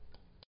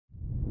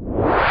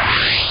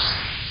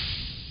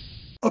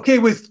Okay,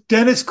 with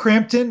Dennis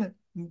Crampton,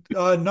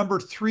 number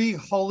three,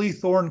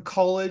 Hollythorne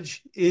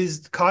Cottage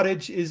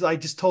is I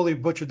just totally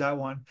butchered that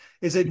one.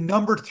 Is it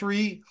number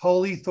three,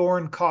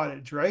 Hollythorne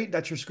Cottage, right?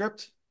 That's your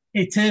script?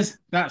 It is.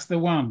 That's the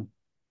one.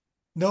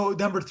 No,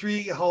 number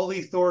three,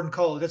 Hollythorne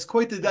College. That's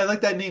quite I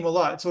like that name a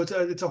lot. So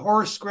it's a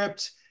horror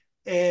script,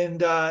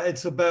 and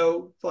it's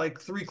about like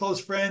three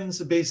close friends.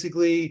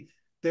 Basically,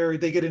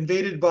 they get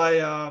invaded by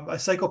a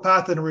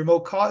psychopath in a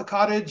remote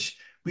cottage.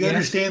 We Yes.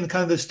 understand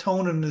kind of this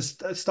tone and this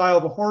style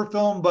of a horror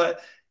film, but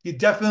you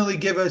definitely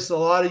give us a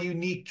lot of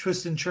unique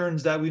twists and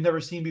turns that we've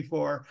never seen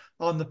before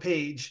on the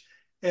page.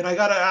 And I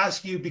got to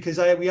ask you because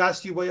I we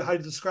asked you how to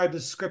describe the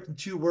script in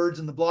 2 words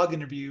in the blog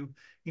interview,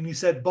 and you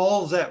said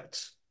balls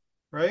out,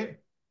 right?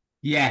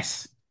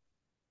 Yes.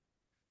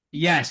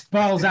 Yes.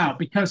 Balls out.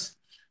 Because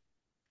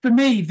for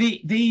me,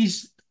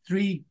 these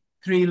three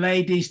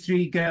ladies,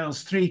 three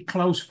girls, three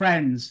close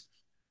friends,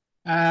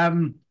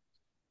 um,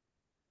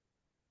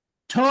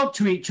 talk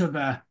to each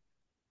other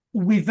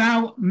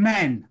without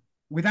men,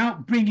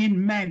 without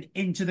bringing men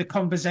into the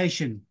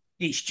conversation.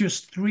 It's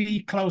just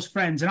three close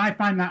friends, and I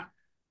find that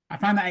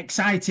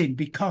exciting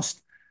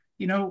because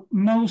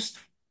most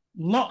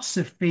lots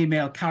of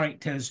female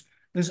characters,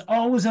 there's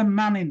always a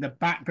man in the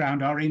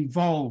background or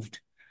involved,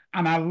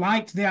 and I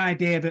liked the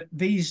idea that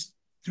these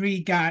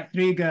three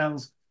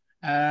girls,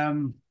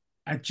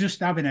 are just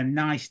having a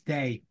nice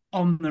day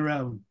on their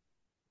own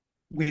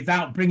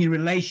without bringing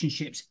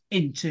relationships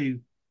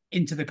into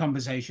the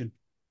conversation.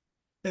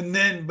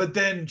 But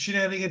then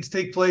shenanigans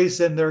take place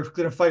and they're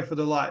going to fight for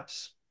their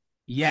lives.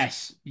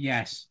 Yes,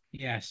 yes,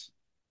 yes.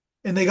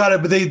 And they got to,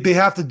 but they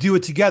have to do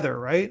it together,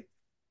 right?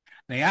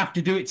 They have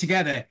to do it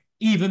together,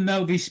 even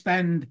though they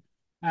spend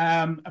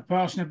a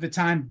portion of the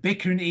time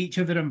bickering at each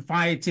other and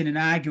fighting and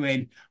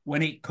arguing.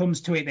 When it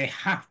comes to it, they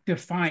have to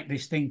fight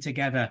this thing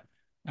together.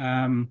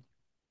 Um,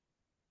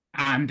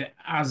 and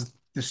as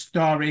the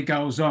story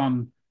goes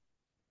on,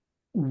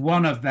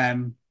 one of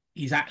them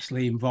is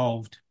actually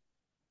involved.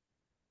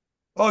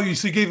 Oh, you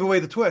so you gave away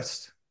the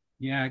twist.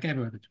 Yeah, I gave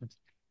away the twist.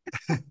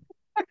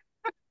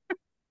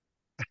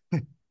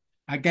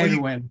 I Well, gave you,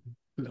 away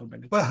a little bit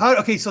of the but twist. how?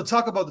 Okay, so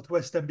talk about the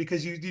twist then,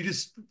 because you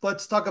just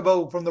let's talk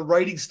about from the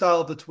writing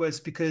style of the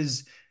twist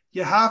because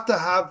you have to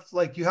have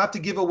like you have to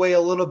give away a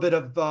little bit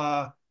of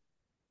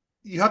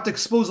you have to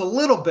expose a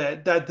little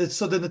bit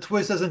so then the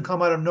twist doesn't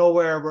come out of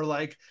nowhere. We're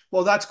like,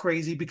 well, that's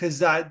crazy because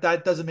that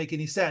doesn't make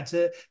any sense.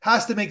 It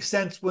has to make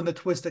sense when the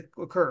twist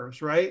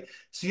occurs, right?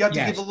 So you have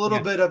to give a Yes, little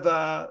yeah, bit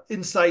of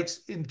insights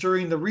in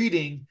during the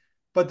reading,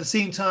 but at the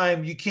same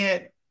time, you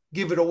can't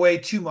give it away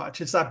too much.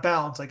 It's that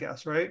balance, I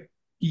guess, right?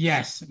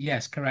 yes,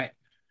 yes, correct.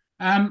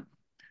 Um,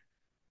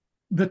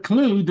 the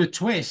clue, the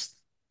twist,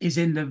 is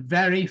in the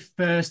very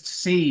first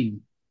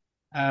scene,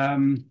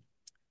 um,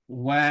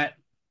 where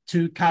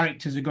two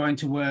characters are going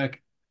to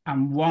work,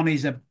 and one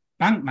is a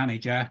bank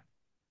manager,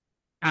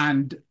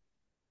 and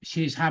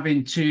she's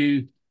having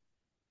to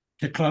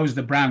close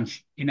the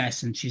branch. In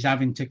essence, she's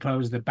having to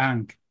close the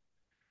bank,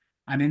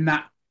 and in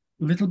that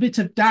little bit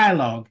of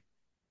dialogue,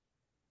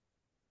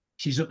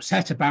 she's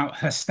upset about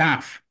her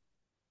staff,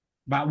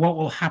 about what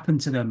will happen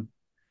to them,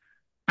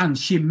 and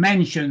she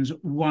mentions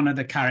one of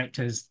the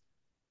characters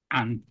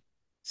and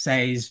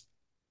says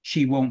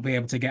she won't be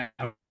able to get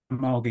a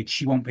mortgage.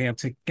 She won't be able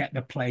to get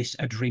the place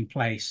a dream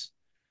place.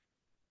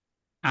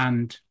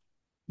 And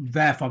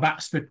therefore,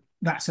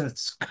 that's a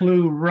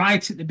clue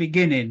right at the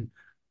beginning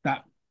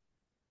that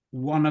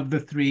one of the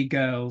three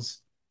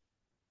girls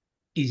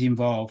is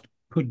involved,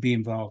 could be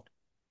involved.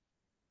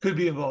 Could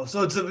be involved.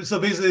 So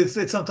basically,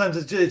 it's sometimes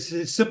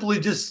it's simply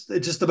it's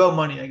just about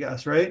money, I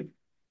guess, right?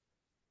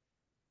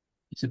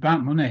 It's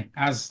about money,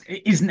 as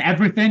it isn't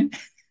everything.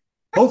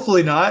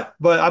 Hopefully not,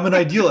 but I'm an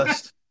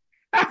idealist.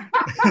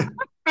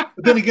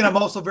 But then again, I'm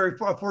also a very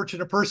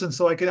fortunate person,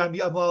 so I'm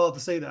allowed to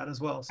say that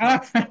as well. So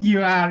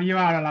You are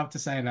allowed to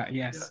say that,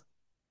 yeah, yes.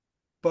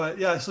 but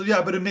yeah, so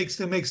yeah, but it makes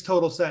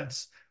total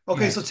sense.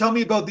 Okay, so Yes. tell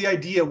me about the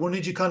idea. When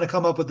did you kind of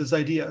come up with this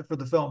idea for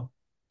the film?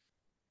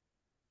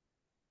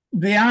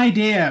 The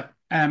idea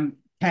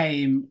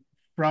came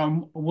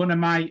from one of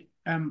my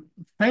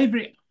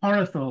favorite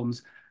horror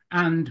films,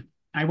 and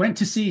I went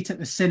to see it at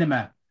the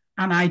cinema,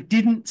 and I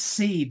didn't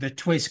see the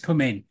twist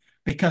coming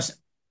because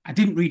I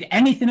didn't read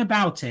anything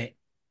about it.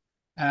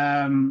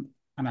 And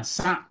I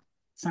sat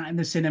in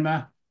the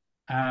cinema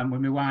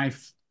with my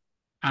wife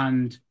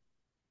and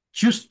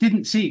just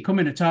didn't see it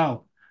coming at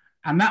all.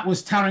 And that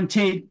was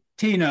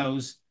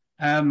Tarantino's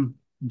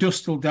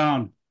Dusk Till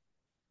Dawn.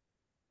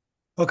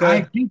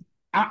 I Okay, think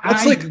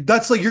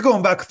that's like you're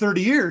going back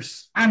 30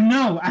 years. I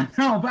know,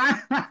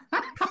 but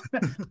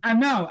I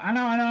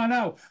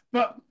know.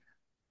 But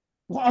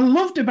what I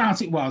loved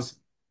about it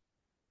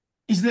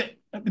is that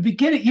at the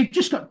beginning you've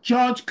just got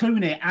George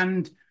Clooney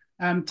and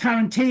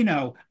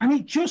Tarantino, and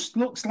it just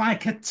looks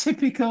like a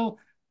typical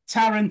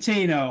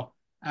Tarantino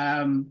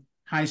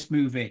heist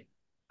movie.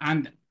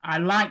 And I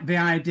like the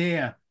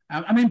idea.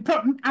 I mean,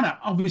 I know,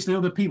 obviously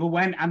other people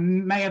went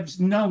and may have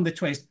known the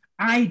twist.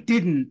 I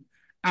didn't.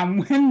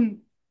 And when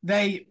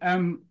they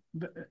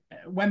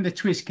when the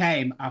twist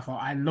came, I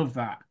thought, I love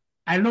that.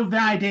 I love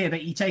the idea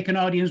that you take an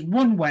audience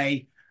one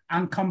way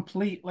and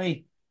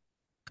completely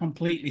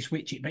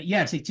switch it. But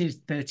yes, it is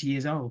 30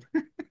 years old.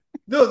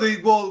 No,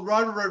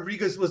 Robert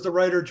Rodriguez was the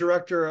writer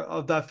director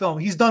of that film.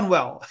 He's done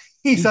well.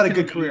 He's had a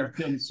good He's career.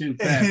 done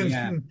superb.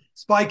 Yeah. And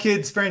Spy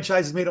Kids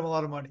franchise has made him a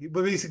lot of money.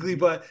 But basically,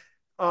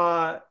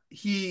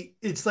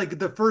 it's like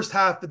the first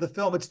half of the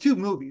film, it's two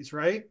movies,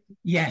 right?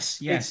 Yes,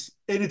 It's yes,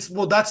 and it's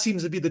well, that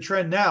seems to be the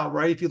trend now,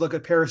 right? If you look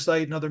at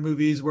Parasite and other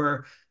movies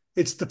where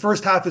it's the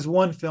first half is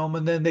one film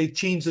and then they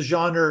change the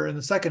genre in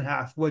the second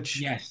half,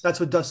 which yes, that's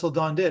what Dusk Till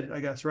Dawn did, I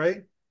guess,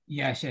 right?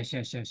 yes.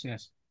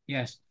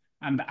 Yes.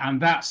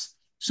 And that's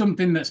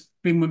something that's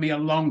been with me a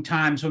long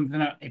time, something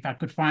that if I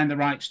could find the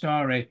right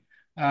story,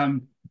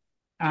 um,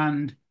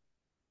 and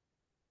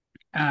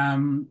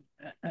um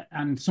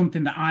and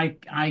something that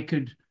I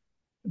could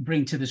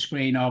bring to the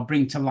screen or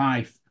bring to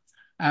life.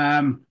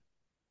 Um,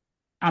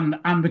 and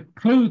the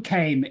clue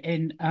came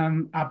in.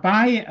 I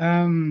buy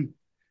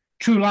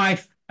true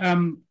life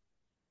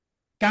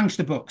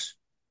gangster books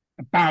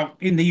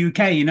about in the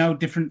UK,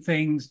 different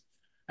things,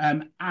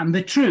 and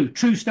the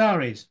true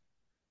stories.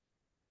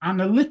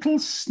 And a little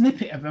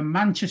snippet of a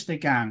Manchester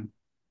gang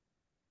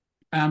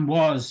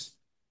was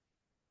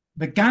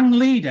the gang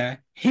leader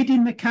hid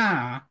in the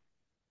car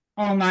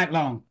all night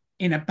long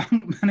in a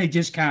bank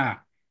manager's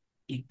car.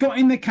 He got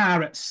in the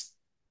car at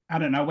I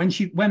don't know when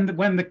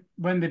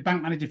the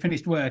bank manager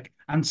finished work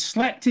and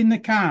slept in the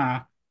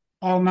car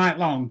all night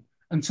long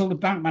until the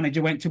bank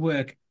manager went to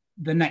work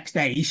the next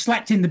day. He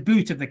slept in the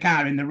boot of the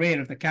car, in the rear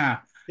of the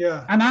car.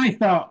 Yeah. And I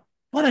thought,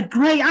 what a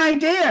great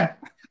idea.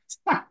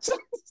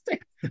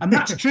 And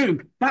that's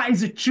true. That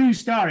is a true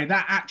story.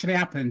 That actually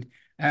happened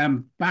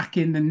back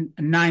in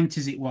the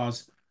 90s, it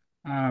was.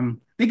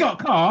 They got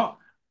caught,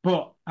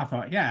 but I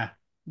thought, yeah,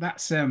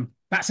 that's a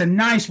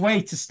nice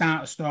way to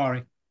start a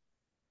story.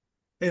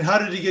 And how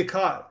did he get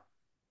caught?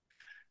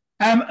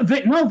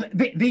 No,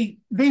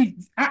 they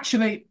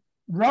actually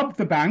robbed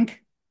the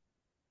bank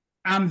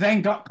and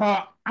then got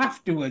caught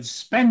afterwards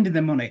spending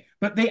the money,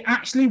 but they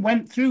actually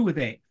went through with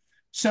it.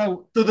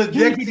 So So he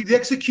did the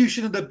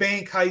execution of the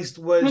bank heist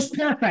was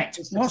perfect.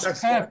 was Was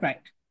successful.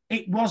 perfect.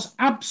 It was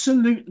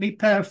absolutely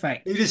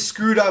perfect. They just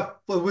screwed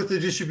up with the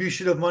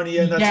distribution of money,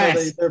 and that's how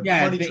Yes, their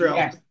yeah, money trailed.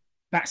 yes.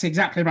 That's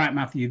exactly right,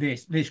 Matthew. They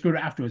screwed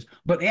it afterwards,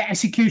 but the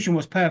execution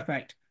was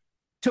perfect.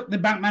 Took the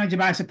bank manager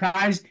by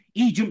surprise.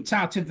 He jumped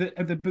out of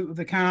the boot of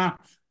the car,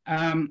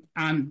 and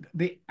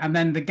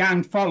then the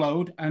gang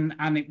followed,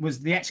 and it was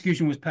the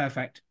execution was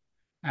perfect.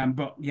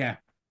 But yeah,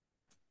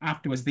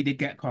 afterwards they did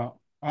get caught,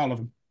 all of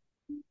them.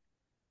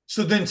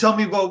 So then, tell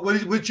me about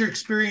what's your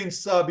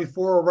experience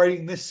before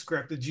writing this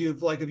script? Have you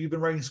been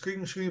writing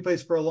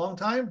screenplays for a long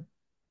time?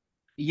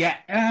 Yeah,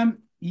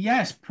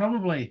 yes,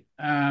 probably.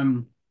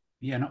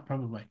 Yeah, not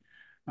probably.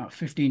 About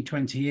 15,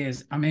 20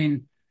 years. I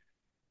mean,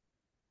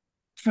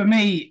 for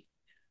me,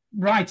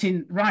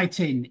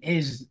 writing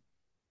is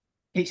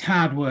it's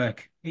hard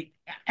work.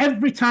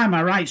 Every time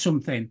I write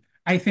something,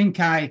 I think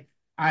I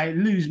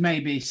lose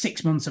maybe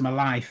 6 months of my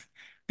life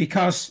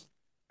because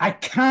I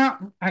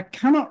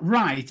cannot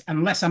write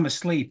unless I'm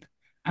asleep.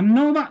 I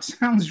know that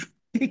sounds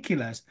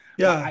ridiculous,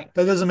 but Yeah,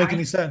 that doesn't make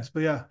any I sense,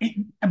 but yeah.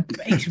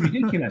 it's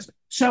ridiculous.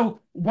 So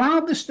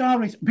while the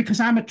stories, because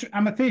I'm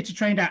a theatre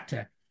trained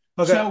actor,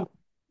 Okay.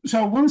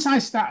 so once I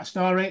start a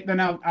story, then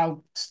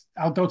I'll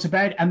go to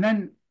bed, and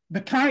then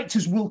the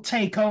characters will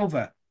take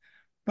over.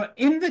 But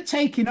in the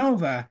taking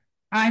over,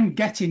 I'm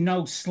getting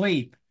no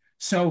sleep.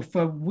 So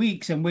for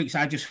weeks and weeks,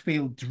 I just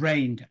feel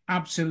drained,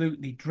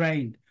 absolutely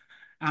drained.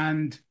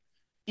 And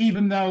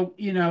even though,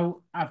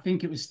 I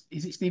think is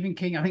it Stephen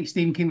King? I think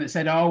Stephen King that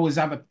said, always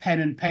have a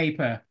pen and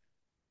paper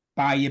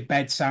by your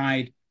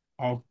bedside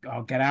or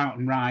get out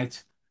and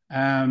write.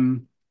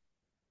 Um,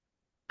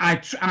 I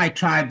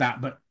tried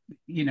that, but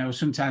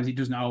sometimes it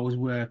doesn't always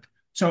work.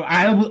 So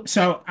I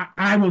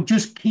will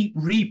just keep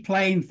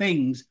replaying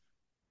things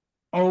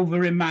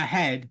over in my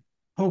head,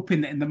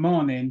 hoping that in the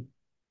morning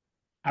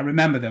I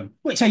remember them,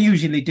 which I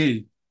usually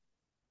do.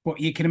 But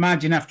you can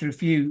imagine after a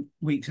few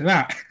weeks of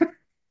that,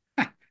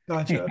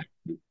 Gotcha.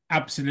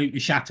 absolutely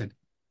shattered.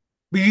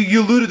 But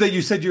you alluded that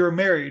you said you were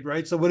married,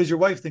 right? So what does your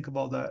wife think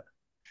about that?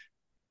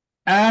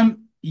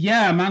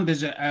 Yeah,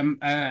 Amanda's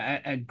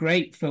a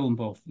great film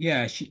buff.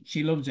 Yeah,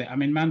 she loves it. I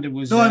mean, Amanda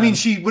was No, I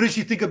mean, what does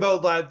she think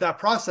about that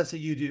process that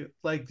you do?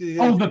 Like,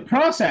 the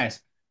process.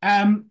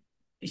 Um,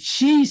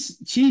 she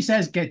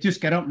says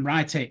just get up and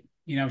write it.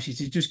 She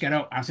says just get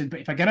up. I said,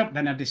 but if I get up,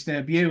 then I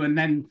disturb you, and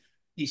then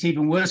it's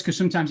even worse because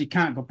sometimes you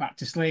can't go back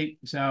to sleep.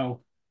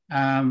 So,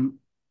 um,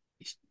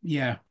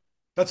 yeah,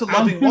 that's a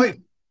I'll loving do. wife.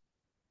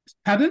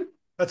 Pardon?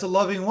 That's a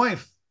loving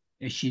wife.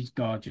 She's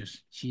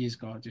gorgeous. She is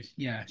gorgeous.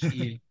 Yeah, she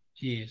is.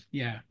 She is.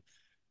 Yeah.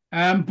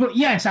 But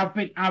yes, I've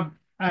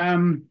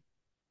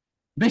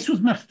this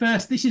is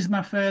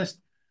my first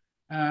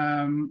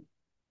um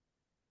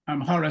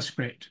horror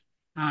script,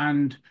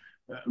 and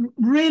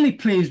really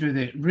pleased with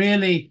it.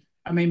 Really,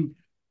 I mean,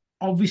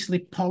 obviously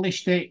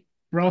polished it,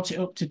 brought it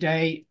up to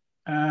date.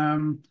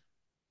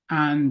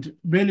 and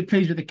really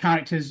pleased with the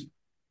characters.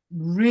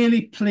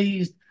 Really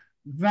pleased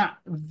that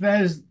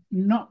there's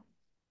not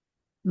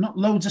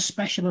loads of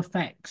special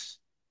effects.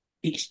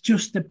 It's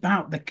just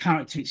about the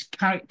character. It's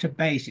character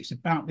based. It's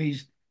about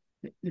these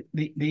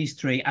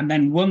three, and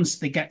then once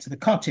they get to the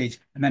cottage,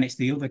 and then it's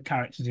the other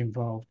characters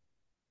involved.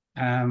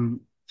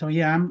 So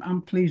yeah,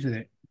 I'm pleased with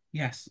it.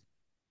 Yes.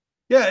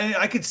 Yeah,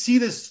 I could see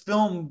this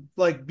film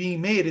like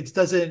being made. It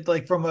doesn't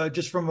like from a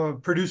just from a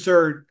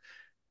producer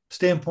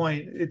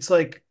standpoint. It's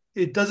like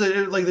it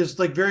doesn't like there's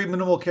like very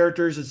minimal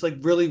characters. It's like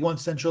really one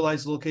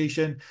centralized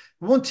location.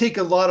 It won't take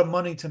a lot of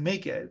money to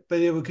make it, but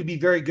it could be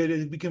very good.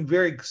 It become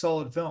very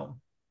solid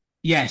film.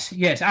 Yes,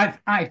 yes,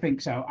 I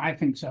think so. I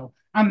think so.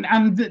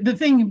 And the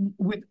thing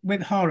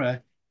with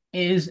horror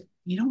is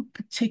you don't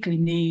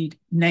particularly need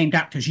named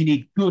actors. You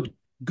need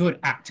good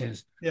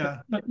actors. Yeah.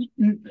 But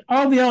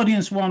all the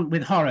audience want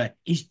with horror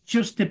is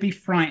just to be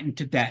frightened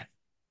to death.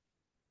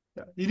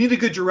 Yeah. You need a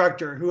good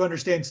director who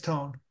understands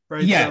tone,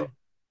 right? Yeah, So,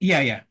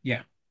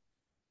 yeah.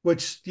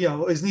 which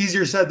is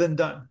easier said than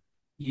done.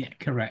 Yeah,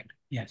 correct.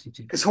 Yes, it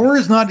is. Because Yeah. horror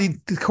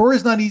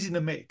is not easy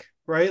to make,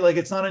 right? Like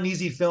it's not an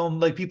easy film.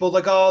 Like people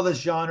like, oh, this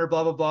genre,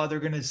 blah blah blah. They're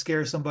going to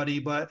scare somebody,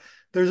 but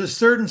there's a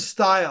certain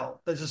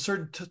style, there's a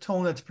certain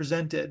tone that's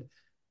presented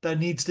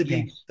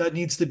Yes. that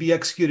needs to be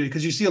executed.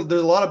 Because you see,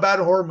 there's a lot of bad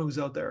horror movies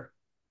out there.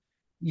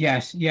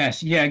 Yes,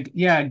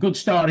 yeah. Good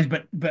stories,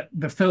 but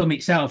the film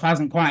itself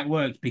hasn't quite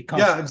worked Yeah,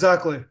 because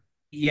exactly.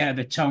 yeah,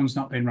 the tone's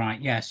not been right.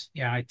 Yes,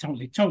 yeah, I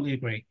totally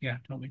agree. Yeah,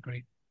 totally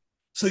agree.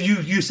 So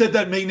you said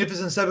that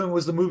Magnificent Seven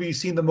was the movie you've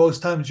seen the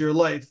most times in your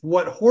life.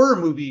 What horror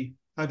movie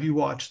have you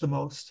watched the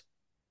most?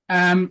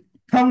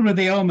 Probably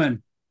The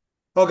Omen.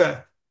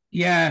 Okay.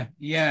 Yeah,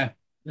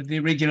 the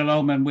original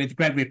Omen with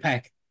Gregory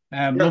Peck.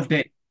 Yeah. Loved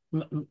it.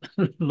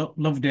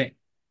 Loved it.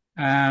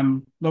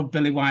 Loved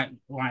Billy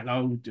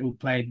Whitelaw who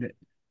played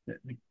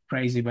the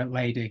crazy but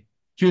lady.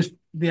 Just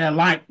yeah,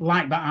 like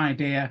that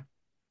idea.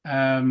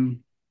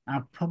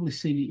 I've probably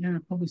seen it. Yeah,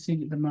 I've probably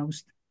seen it the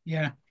most.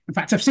 Yeah. In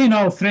fact, I've seen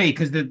all three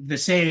because the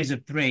series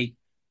of three.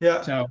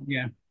 Yeah. So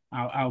yeah,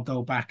 I'll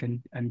go back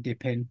and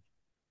dip in.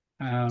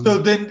 So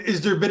Um, then,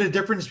 is there been a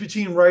difference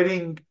between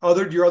writing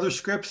your other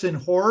scripts in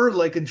horror,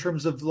 like in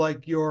terms of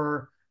like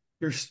your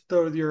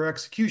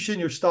execution,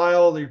 your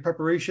style, your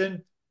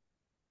preparation?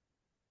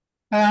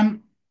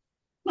 um,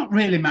 Not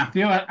really,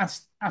 Matthew.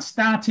 I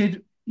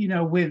started,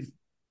 with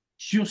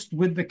just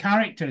with the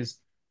characters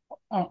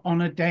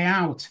on a day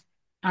out,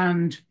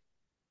 and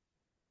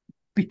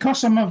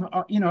because I'm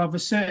of a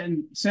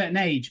certain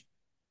age,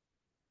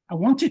 I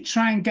want to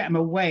try and get them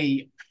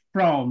away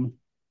from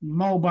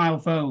mobile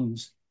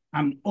phones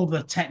and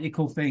other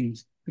technical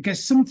things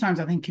because sometimes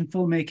I think in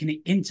filmmaking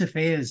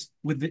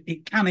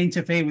it can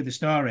interfere with the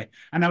story.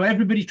 I know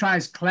everybody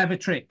tries clever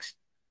tricks,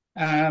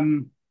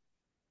 um,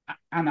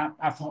 and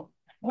I thought,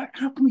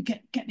 how can we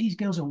get these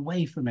girls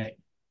away from it?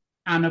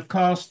 And of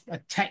course, a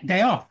tech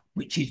day off,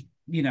 which is,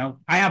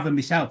 I have them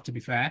myself, to be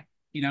fair.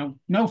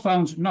 No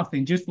phones,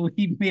 nothing, just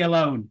leave me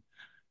alone.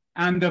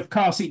 And of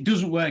course, it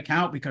doesn't work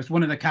out because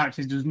one of the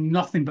characters does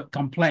nothing but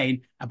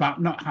complain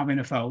about not having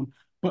a phone.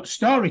 But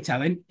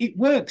storytelling, it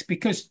works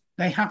because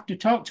they have to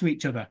talk to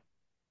each other.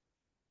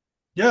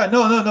 Yeah,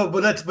 no,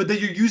 but then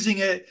you're using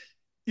it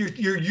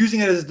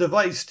as a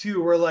device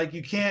too, where like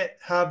you can't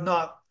have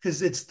not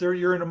because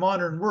you're in a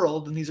modern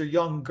world and these are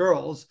young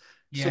girls,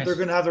 so they're Yes.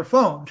 gonna have their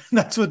phone.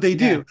 That's what they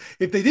Yeah. do.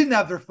 If they didn't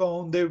have their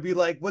phone, they would be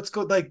like, "What's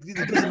go like?"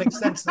 It doesn't make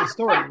sense in the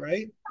story,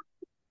 right?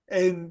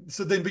 And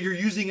so then, but you're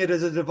using it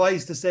as a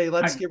device to say,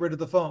 "Let's I, get rid of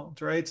the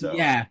phones," right? So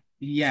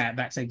yeah,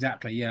 that's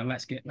exactly. Yeah,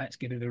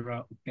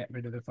 get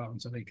rid of the phone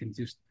so they can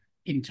just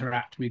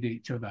interact with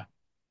each other.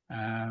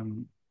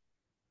 Um,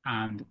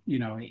 and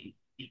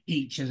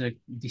each has a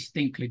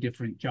distinctly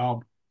different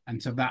job,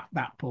 and so that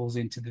pulls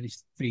into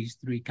these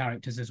three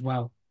characters as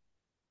well.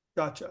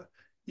 gotcha.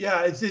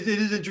 Yeah, it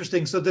is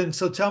interesting.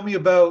 So tell me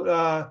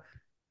about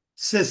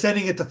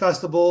sending it to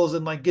festivals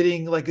and like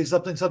getting like is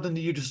something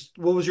that you just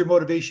what was your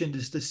motivation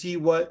just to see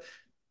what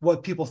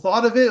people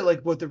thought of it,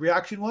 like what the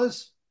reaction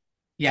was?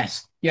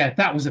 Yes, yeah,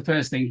 that was the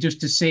first thing,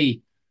 just to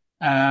see,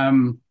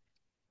 um,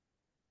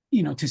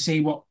 to see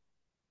what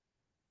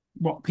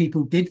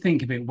people did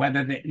think of it,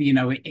 whether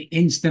it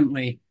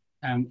instantly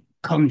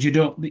conjured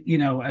up,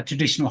 a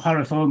traditional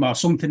horror film or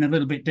something a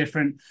little bit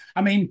different.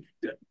 I mean,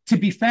 to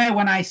be fair,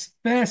 when I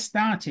first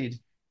started,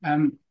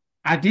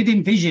 I did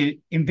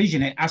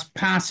envision it as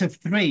part of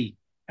three,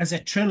 as a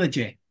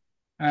trilogy,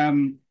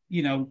 um,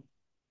 you know,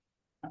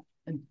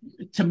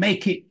 to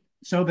make it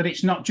so that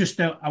it's not just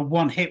a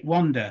one hit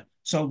wonder,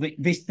 so that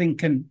this thing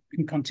can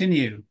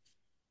continue.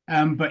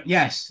 But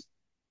yes,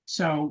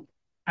 so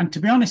and to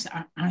be honest,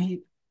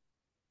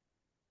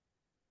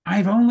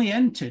 I've only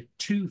entered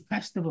two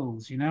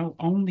festivals,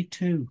 only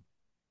two.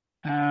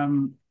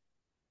 Um,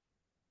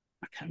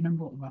 I can't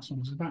remember what the last one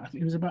was about.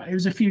 It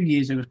was a few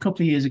years ago, a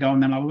couple of years ago,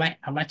 and then I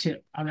let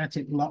it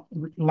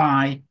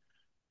lie,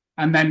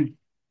 and then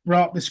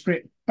brought the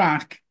script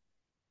back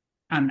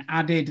and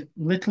added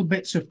little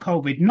bits of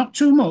COVID, not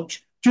too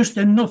much, just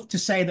enough to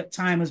say that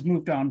time has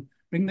moved on,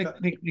 Yeah.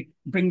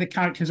 bring the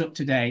characters up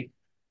to date,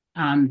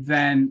 and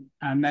then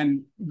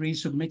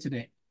resubmitted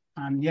it.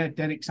 And yeah,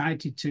 dead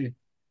excited to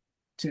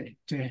to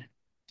to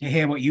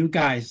hear what you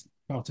guys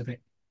thought of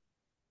it.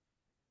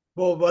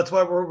 Well, that's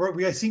why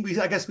I think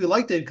I guess we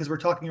liked it because we're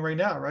talking right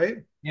now, right?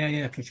 Yeah,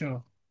 yeah, for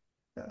sure.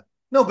 Yeah.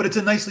 No, but it's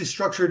a nicely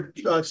structured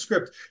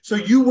script. So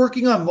you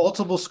working on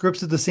multiple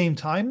scripts at the same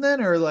time then,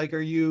 or like,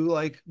 are you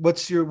like,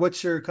 what's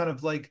your kind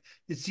of like?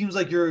 It seems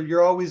like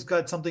you're always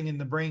got something in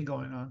the brain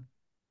going on.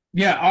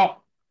 Yeah,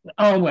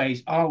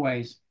 always,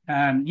 always.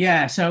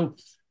 Yeah. So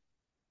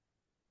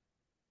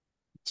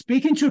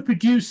speaking to a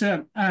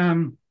producer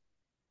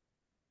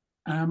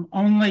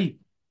only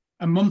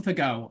a month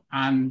ago,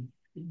 and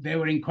they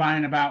were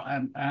inquiring about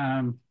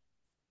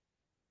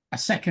a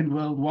Second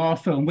World War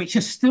film, which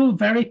is still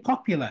very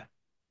popular.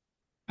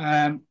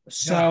 Yeah.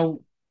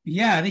 So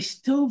yeah, they're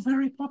still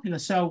very popular.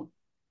 So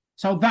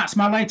that's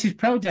my latest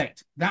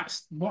project.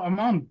 That's what I'm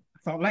on. I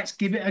thought, let's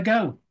give it a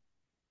go.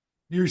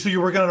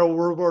 You're working on a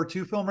World War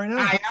II film right now?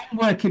 I am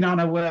working on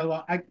a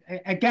world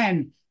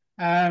again.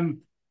 Um,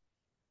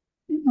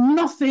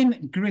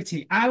 Nothing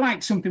gritty. I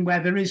like something where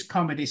there is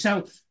comedy.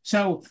 So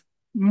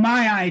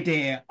my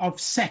idea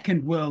of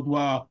Second World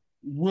War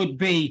would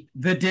be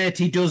The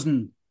Dirty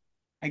Dozen.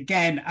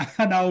 Again,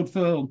 an old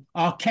film,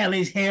 or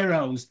Kelly's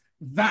Heroes,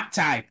 that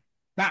type.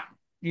 That,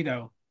 you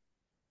know,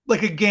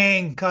 Like a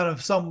gang, kind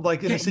of some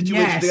like in a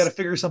situation they got to yes,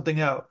 figure something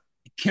out.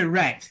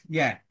 correct.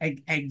 Yeah,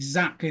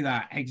 exactly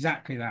that.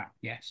 Exactly that.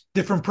 Yes.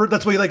 That's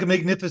why you like a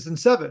Magnificent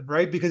Seven,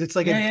 right? Because it's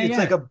like Yeah, yeah, it's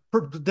like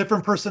yeah.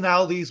 different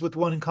personalities with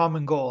one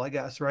common goal, I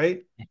guess,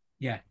 right?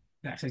 Yeah,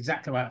 that's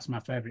exactly why that's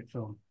my favorite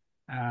film.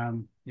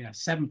 Yeah,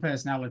 seven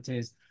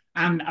personalities,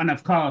 and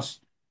of course,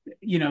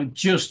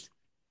 just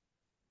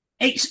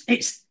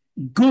it's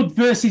good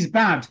versus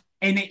bad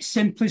in its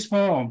simplest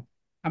form.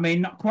 I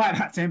mean, not quite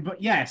that thing,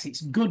 but yes,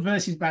 it's good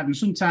versus bad, and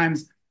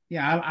sometimes,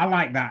 yeah, I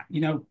like that.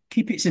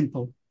 Keep it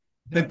simple.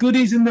 The Yeah.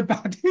 goodies and the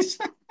baddies.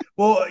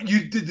 Well,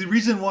 the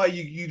reason why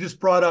you just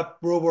brought up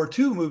World War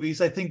II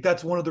movies, I think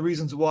that's one of the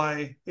reasons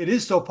why it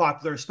is so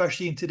popular,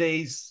 especially in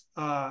today's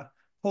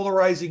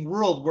polarizing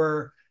world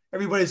where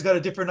everybody's got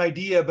a different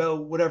idea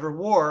about whatever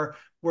war.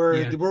 Where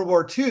Yeah, the World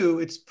War II,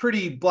 it's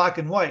pretty black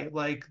and white.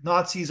 Like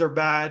Nazis are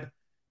bad,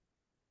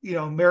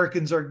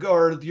 Americans are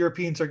or the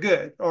Europeans are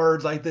good, or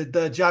like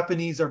the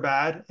Japanese are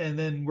bad, and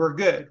then we're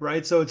good,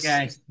 right? So it's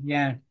yeah,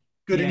 yeah,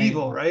 good and yeah,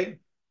 evil, yeah. right?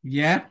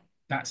 Yeah,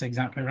 that's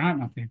exactly right,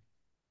 Matthew.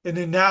 And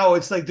then now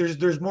it's like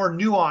there's more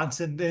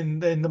nuance in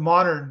the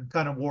modern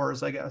kind of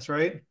wars, I guess,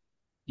 right?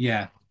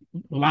 Yeah,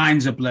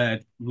 lines are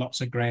blurred,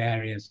 lots of gray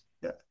areas,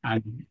 Yeah.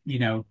 and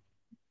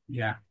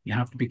yeah, you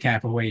have to be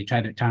careful where you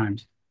tread at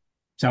times.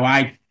 So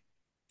I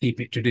keep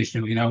it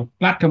traditional,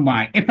 black and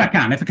white, if I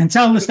can. If I can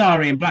tell the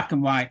story in black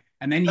and white,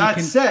 and then you That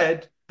can,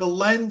 said,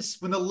 when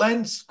the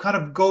lens kind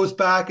of goes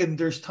back and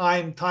there's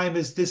time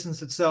has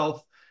distanced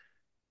itself,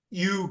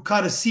 you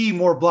kind of see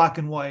more black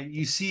and white.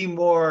 You see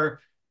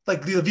more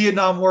like the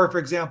Vietnam War, for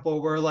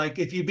example, where like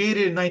if you made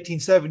it in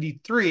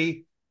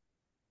 1973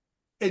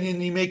 and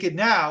then you make it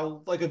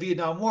now, like a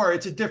Vietnam War,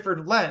 it's a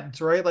different lens,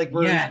 right? Like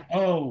we're yeah,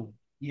 oh,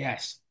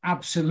 yes,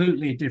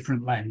 absolutely a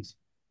different lens.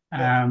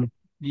 yeah.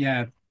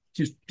 Yeah,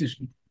 just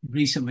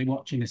recently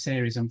watching a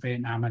series on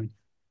Vietnam and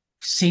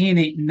seeing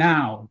it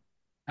now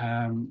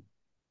um,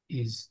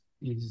 is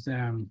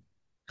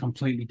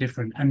completely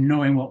different. And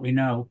knowing what we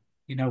know,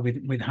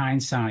 with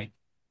hindsight.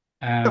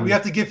 Yeah, we Um,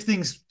 have to give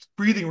things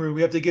breathing room.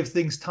 We have to give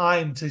things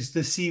time to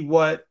see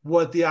what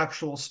the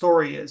actual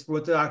story is,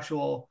 what's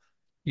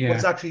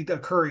yeah. actually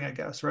occurring, I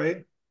guess,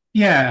 right?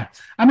 Yeah,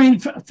 I mean,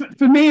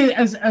 for me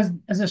as a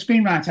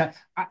screenwriter,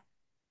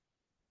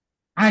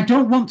 I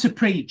don't want to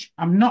preach.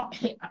 I'm not.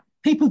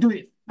 People do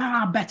it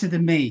far better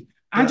than me.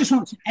 I Yeah. just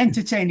want to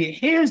entertain you.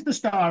 Here's the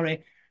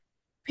story.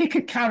 Pick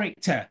a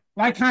character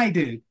like I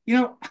do.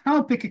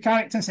 I'll pick a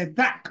character and say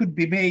that could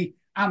be me,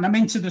 and I'm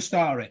into the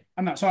story,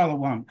 and that's all I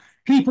want.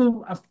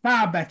 People are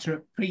far better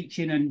at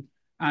preaching and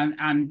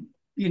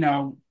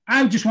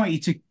I just want you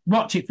to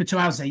watch it for 2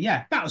 hours. And say,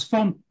 yeah, that was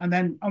fun, and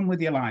then on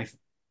with your life.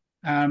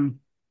 Um,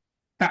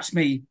 that's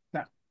me.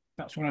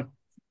 That's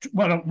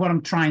what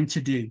I'm trying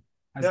to do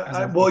Yeah, as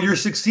a well, you're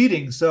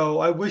succeeding. So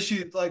I wish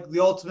you like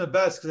the ultimate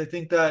best because I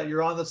think that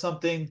you're onto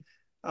something.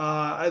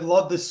 I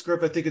love this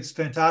script. I think it's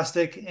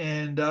fantastic,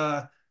 and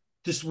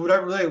just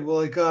whatever.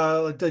 Like,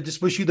 I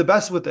just wish you the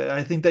best with it.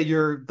 I think that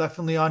you're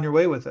definitely on your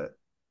way with it.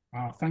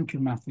 Oh, thank you,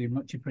 Matthew.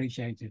 Much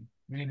appreciated.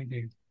 Really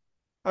do.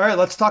 All right,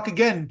 let's talk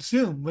again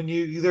soon when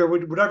you either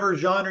whatever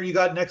genre you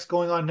got next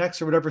going on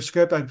next or whatever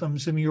script. I'm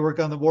assuming you're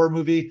working on the war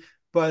movie,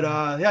 but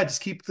Yeah. yeah, let's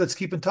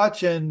keep in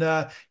touch. And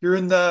you're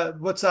in the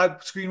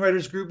WhatsApp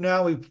screenwriters group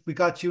now. We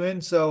got you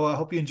in, so I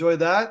hope you enjoy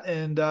that.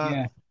 And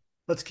Yeah.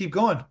 let's keep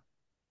going.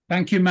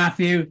 Thank you,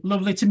 Matthew.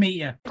 Lovely to meet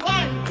you.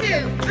 1,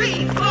 2,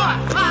 3,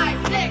 4, 5.